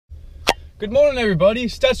Good morning, everybody.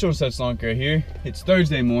 Stetson here. It's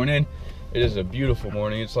Thursday morning. It is a beautiful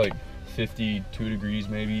morning. It's like 52 degrees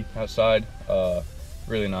maybe outside.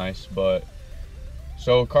 Really nice. But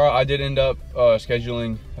so I did end up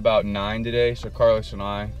scheduling about 9 today. So Carlos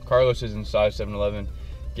is inside 7-Eleven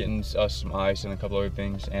getting us some ice and a couple other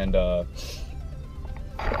things. And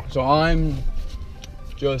so I'm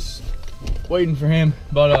just waiting for him.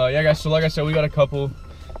 But yeah, guys. So like I said, we got a couple.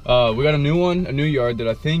 We got a new yard that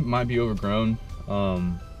I think might be overgrown.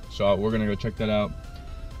 So we're gonna go check that out.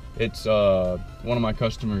 It's one of my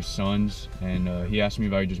customer's sons, and he asked me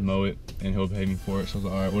if I could just mow it and he'll pay me for it. So I was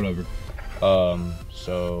like, all right, whatever.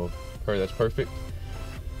 So that's perfect.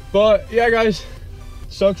 But yeah, guys,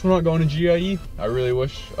 sucks we're not going to GIE. I really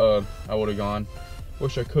wish I would have gone.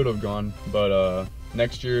 Wish I could have gone, but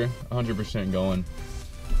next year 100% going,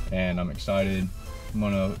 and I'm excited.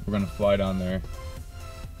 We're gonna fly down there.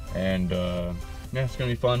 And yeah, it's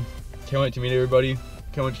gonna be fun. Can't wait to meet everybody.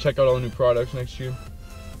 Can't wait to check out all the new products next year.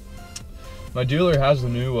 My dealer has the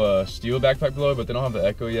new steel backpack blower, but they don't have the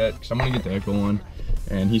Echo yet, because I'm gonna get the Echo one,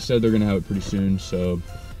 and he said they're gonna have it pretty soon. So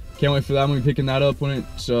can't wait for that. I'm gonna be picking that up when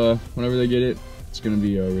it's whenever they get it. It's gonna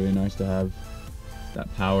be really nice to have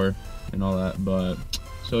that power and all that. But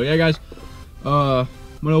so yeah, guys, I'm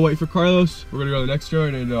gonna wait for Carlos. We're gonna go to the next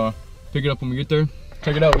yard and pick it up when we get there.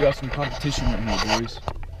 Check it out. We got some competition right here, boys.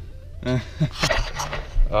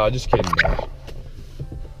 Just kidding, guys.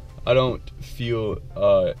 I don't feel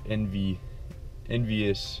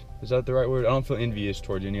envious. Is that the right word? I don't feel envious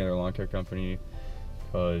towards any other lawn care company,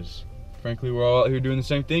 because frankly we're all out here doing the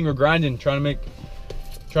same thing. We're grinding, trying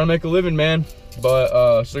to make a living, man.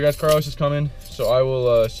 But so guys, Carlos is coming, so I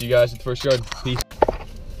will see you guys at the first yard. Peace.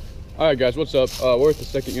 All right, guys, what's up? We're at the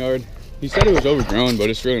second yard. He said it was overgrown, but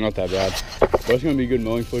it's really not that bad. But it's gonna be good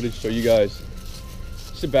mowing footage, so you guys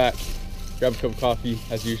sit back, grab a cup of coffee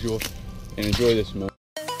as usual, and enjoy this mow.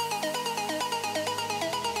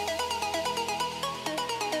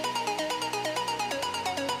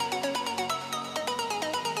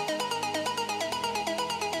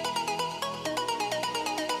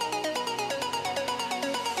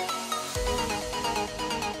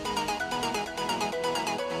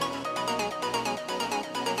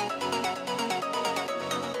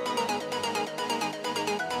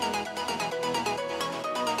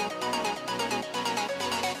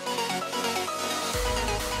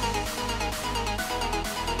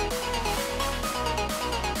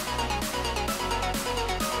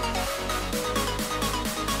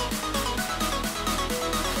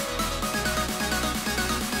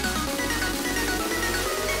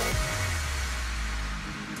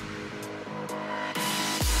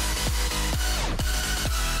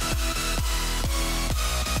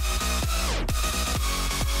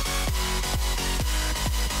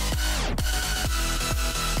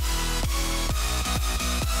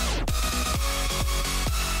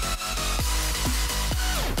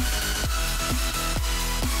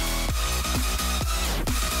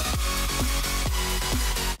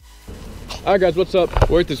 All right, guys, what's up?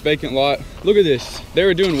 We're at this vacant lot. Look at this. They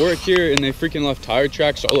were doing work here and they freaking left tire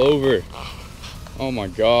tracks all over. Oh my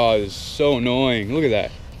God, it's so annoying. Look at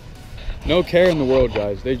that. No care in the world,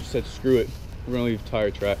 guys. They just said, screw it. We're gonna leave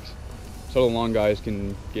tire tracks so the lawn guys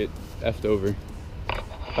can get effed over.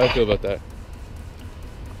 How do you feel about that?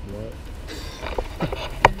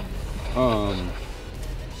 What?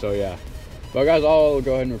 So yeah. But guys, I'll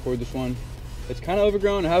go ahead and record this one. It's kind of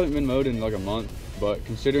overgrown. I haven't been mowed in like a month. But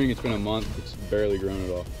considering it's been a month, it's barely grown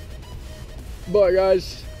at all. But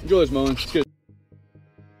guys, enjoy this mowing. It's good.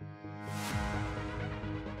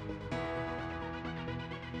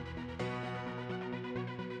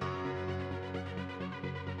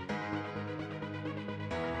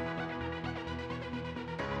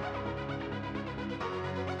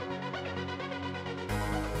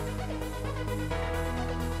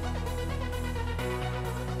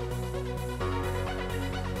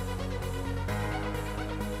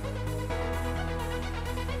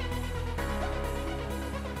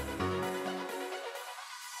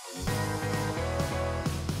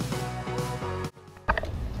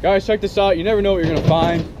 Guys, check this out. You never know what you're gonna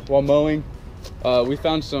find while mowing. We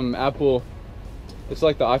found some Apple, it's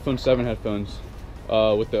like the iPhone 7 headphones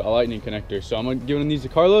with the lightning connector. So I'm giving these to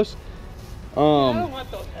Carlos. I don't want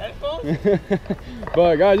those headphones.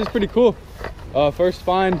 But guys, it's pretty cool. First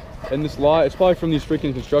find in this lot. It's probably from these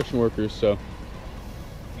freaking construction workers. So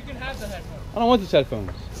You can have the headphones. I don't want these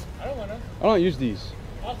headphones. I don't want them. I don't use these.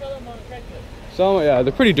 I'll sell them on Craigslist. So yeah,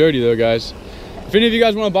 they're pretty dirty though, guys. If any of you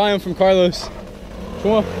guys want to buy them from Carlos,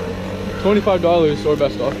 $25 or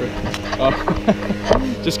best offer.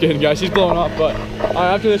 Just kidding, guys. He's blowing off. But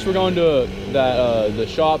after this, we're going to the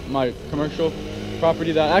shop, my commercial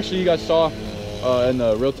property that actually you guys saw in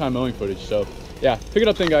the real-time mowing footage. So yeah, pick it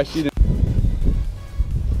up then, guys. See you then.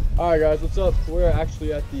 All right, guys, what's up? We're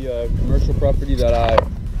actually at the commercial property that I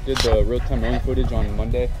did the real-time mowing footage on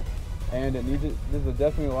Monday, and it needs it. This is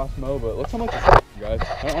definitely the last mow, but look how much it's, guys.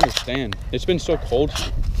 I don't understand. It's been so cold.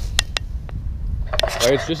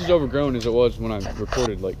 Like, it's just as overgrown as it was when I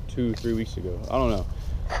recorded like 2-3 weeks ago. I don't know.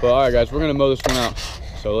 But all right, guys, we're gonna mow this one out.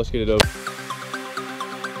 So let's get it over.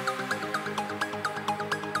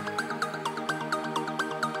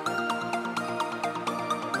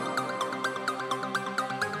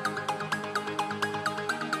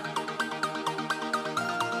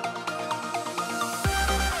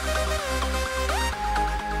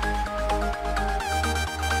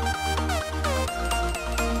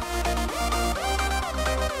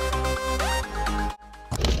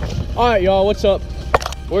 All right, y'all, what's up?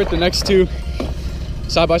 We're at the next two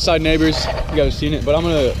side-by-side neighbors. You guys have seen it, but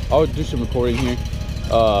I'll do some recording here.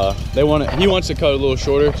 He wants to cut a little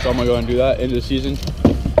shorter, so I'm gonna go ahead and do that into the season.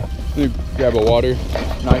 Let me grab a water.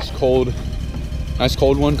 Nice cold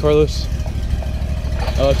one, Carlos.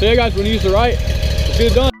 So yeah, guys, we're gonna use the right. Let's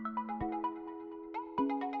get it done.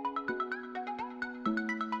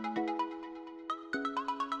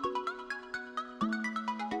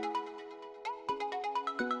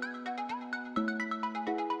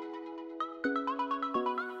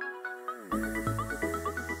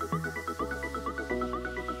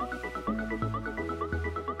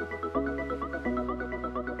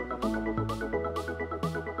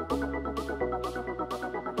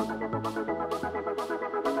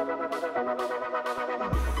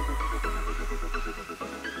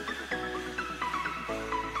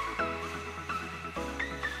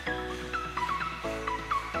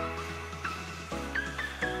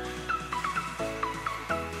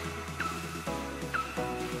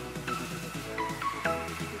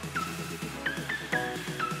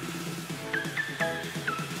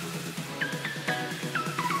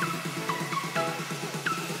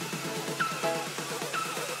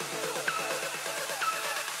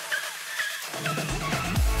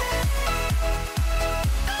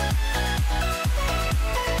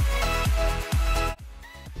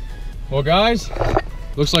 Well, guys,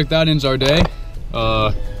 looks like that ends our day.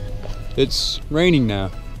 It's raining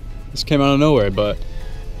now. This came out of nowhere, but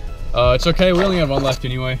it's okay. We only have one left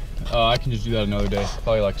anyway. I can just do that another day,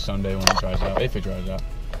 probably like Sunday when it dries out, if it dries out.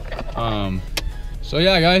 So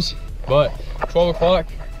yeah, guys, but 12 o'clock,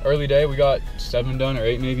 early day. We got 7 done, or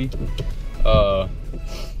 8 maybe.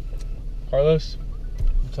 Carlos,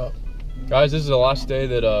 what's up? Guys, this is the last day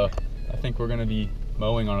that I think we're gonna be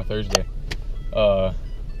mowing on a Thursday.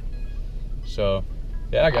 So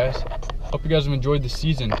yeah, guys, hope you guys have enjoyed the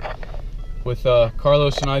season with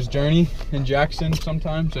Carlos and I's journey, and Jackson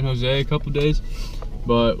sometimes, and Jose a couple days.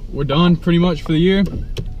 But we're done pretty much for the year.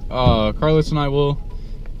 Carlos and I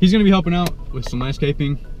he's gonna be helping out with some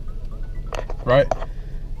landscaping, right,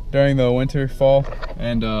 during the winter, fall,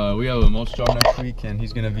 and we have a mulch job next week, and he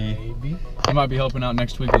might be helping out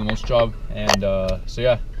next week with a mulch job. And so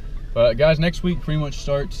yeah, but guys, next week pretty much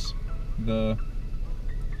starts the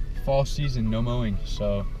fall season, no mowing,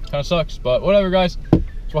 so kind of sucks, but whatever, guys.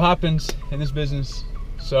 It's what happens in this business.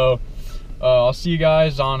 So I'll see you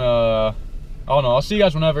guys on I don't know, I'll see you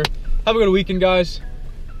guys whenever. Have a good weekend, guys.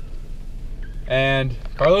 And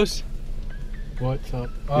Carlos, what's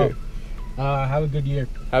up? Oh, have a good year.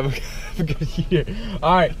 Have a good year.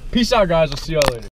 All right, peace out, guys. I'll see y'all later.